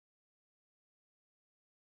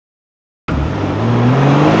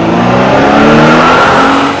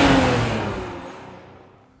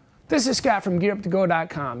This is Scott from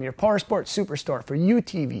GearUp2Go.com, your powersports superstore for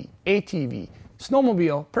UTV, ATV,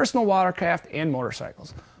 snowmobile, personal watercraft, and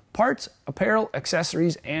motorcycles. Parts, apparel,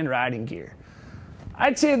 accessories, and riding gear.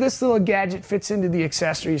 I'd say this little gadget fits into the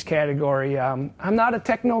accessories category. I'm not a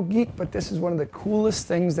techno geek, but this is one of the coolest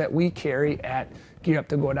things that we carry at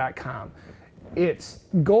GearUp2Go.com. It's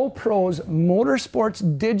GoPro's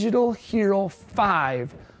Motorsports Digital Hero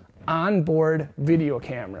 5 onboard video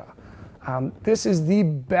camera. This is the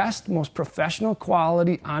best, most professional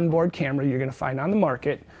quality onboard camera you're going to find on the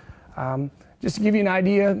market. Just to give you an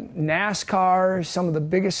idea, NASCAR, some of the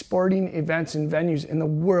biggest sporting events and venues in the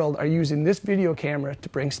world are using this video camera to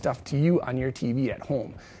bring stuff to you on your TV at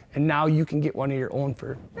home. And now you can get one of your own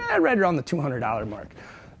for right around the $200 mark.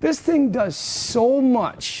 This thing does so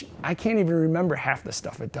much, I can't even remember half the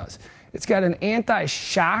stuff it does. It's got an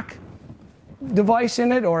anti-shock device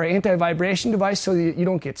in it, or anti-vibration device, so that you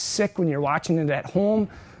don't get sick when you're watching it at home.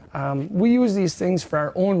 We use these things for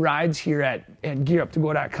our own rides here at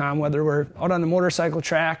GearUp2Go.com, whether we're out on the motorcycle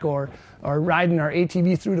track or riding our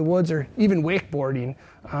ATV through the woods or even wakeboarding.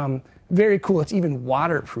 Very cool. It's even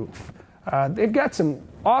waterproof. They've got some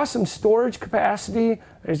awesome storage capacity.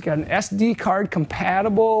 There's got an SD card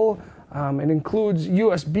compatible. It includes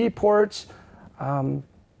USB ports.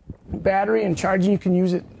 Battery and charging, you can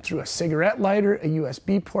use it through a cigarette lighter, a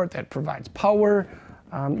USB port that provides power.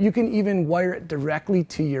 You can even wire it directly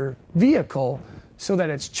to your vehicle so that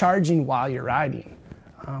it's charging while you're riding.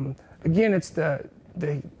 Again, it's the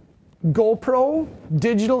GoPro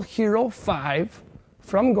Digital Hero 5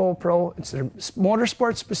 from GoPro. It's a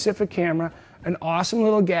motorsport specific camera, an awesome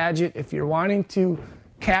little gadget. If you're wanting to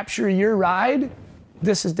capture your ride,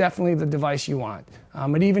 this is definitely the device you want.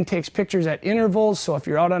 It even takes pictures at intervals, so if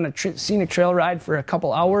you're out on a scenic trail ride for a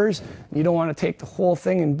couple hours, and you don't want to take the whole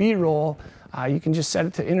thing in B-roll, you can just set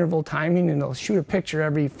it to interval timing and it'll shoot a picture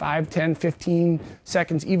every 5, 10, 15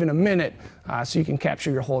 seconds, even a minute, so you can capture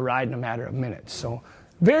your whole ride in a matter of minutes. So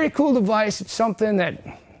very cool device. It's something that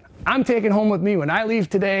I'm taking home with me when I leave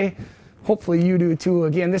today. Hopefully you do too.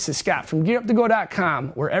 Again, this is Scott from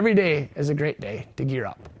GearUp2Go.com, where every day is a great day to gear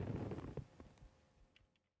up.